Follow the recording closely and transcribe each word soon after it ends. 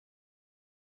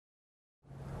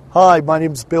Hi, my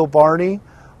name is Bill Barney.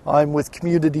 I'm with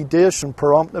Community Dish in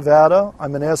Pahrump, Nevada.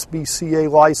 I'm an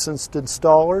SBCA licensed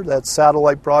installer, that's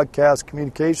Satellite Broadcast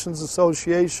Communications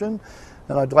Association,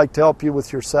 and I'd like to help you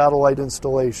with your satellite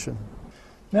installation.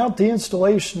 Now that the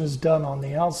installation is done on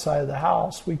the outside of the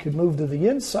house, we can move to the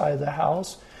inside of the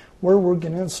house where we're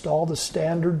going to install the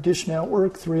standard Dish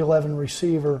Network 311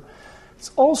 receiver.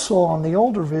 It's also on the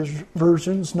older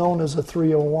versions known as a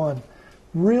 301.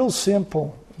 Real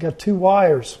simple. Got two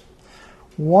wires,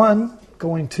 one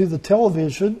going to the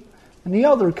television and the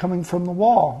other coming from the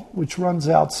wall, which runs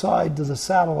outside to the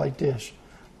satellite dish.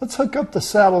 Let's hook up the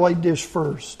satellite dish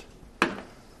first.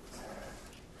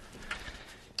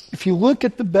 If you look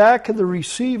at the back of the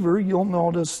receiver, you'll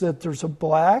notice that there's a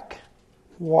black,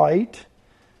 white,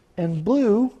 and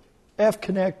blue F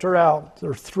connector out.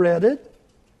 They're threaded.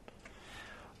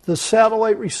 The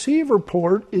satellite receiver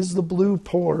port is the blue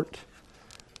port.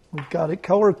 We've got it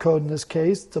color coded in this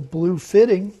case. The blue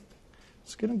fitting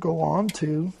is going to go on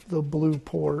to the blue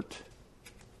port.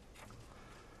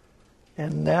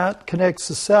 And that connects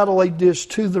the satellite dish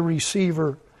to the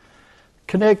receiver.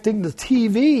 Connecting the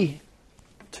TV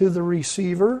to the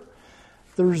receiver,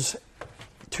 there's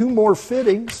two more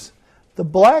fittings. The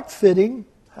black fitting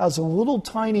has a little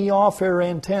tiny off-air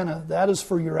antenna. That is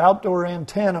for your outdoor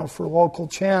antenna for local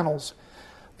channels.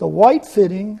 The white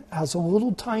fitting has a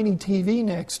little tiny TV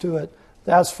next to it.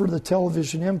 That's for the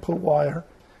television input wire.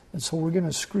 And so we're going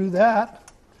to screw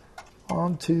that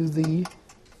onto the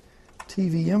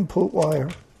TV input wire.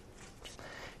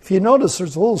 If you notice,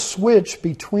 there's a little switch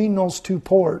between those two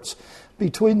ports,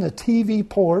 between the TV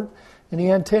port and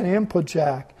the antenna input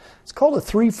jack. It's called a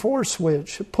 3-4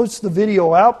 switch. It puts the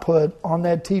video output on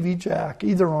that TV jack,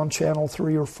 either on channel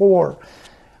 3 or 4.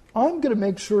 I'm going to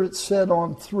make sure it's set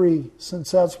on 3,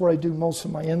 since that's where I do most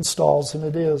of my installs, and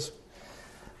it is.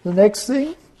 The next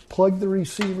thing, plug the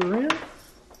receiver in.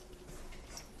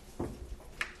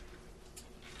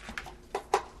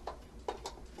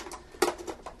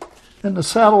 And the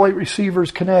satellite receiver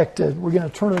is connected. We're going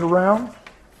to turn it around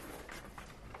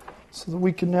so that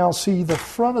we can now see the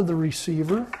front of the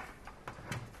receiver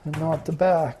and not the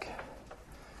back.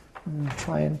 I'm going to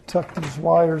try and tuck these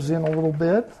wires in a little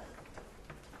bit.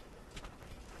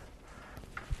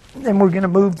 Then we're going to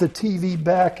move the TV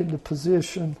back into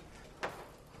position.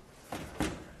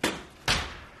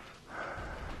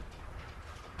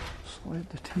 Slide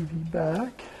the TV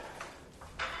back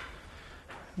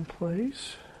in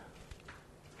place.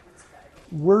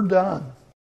 We're done.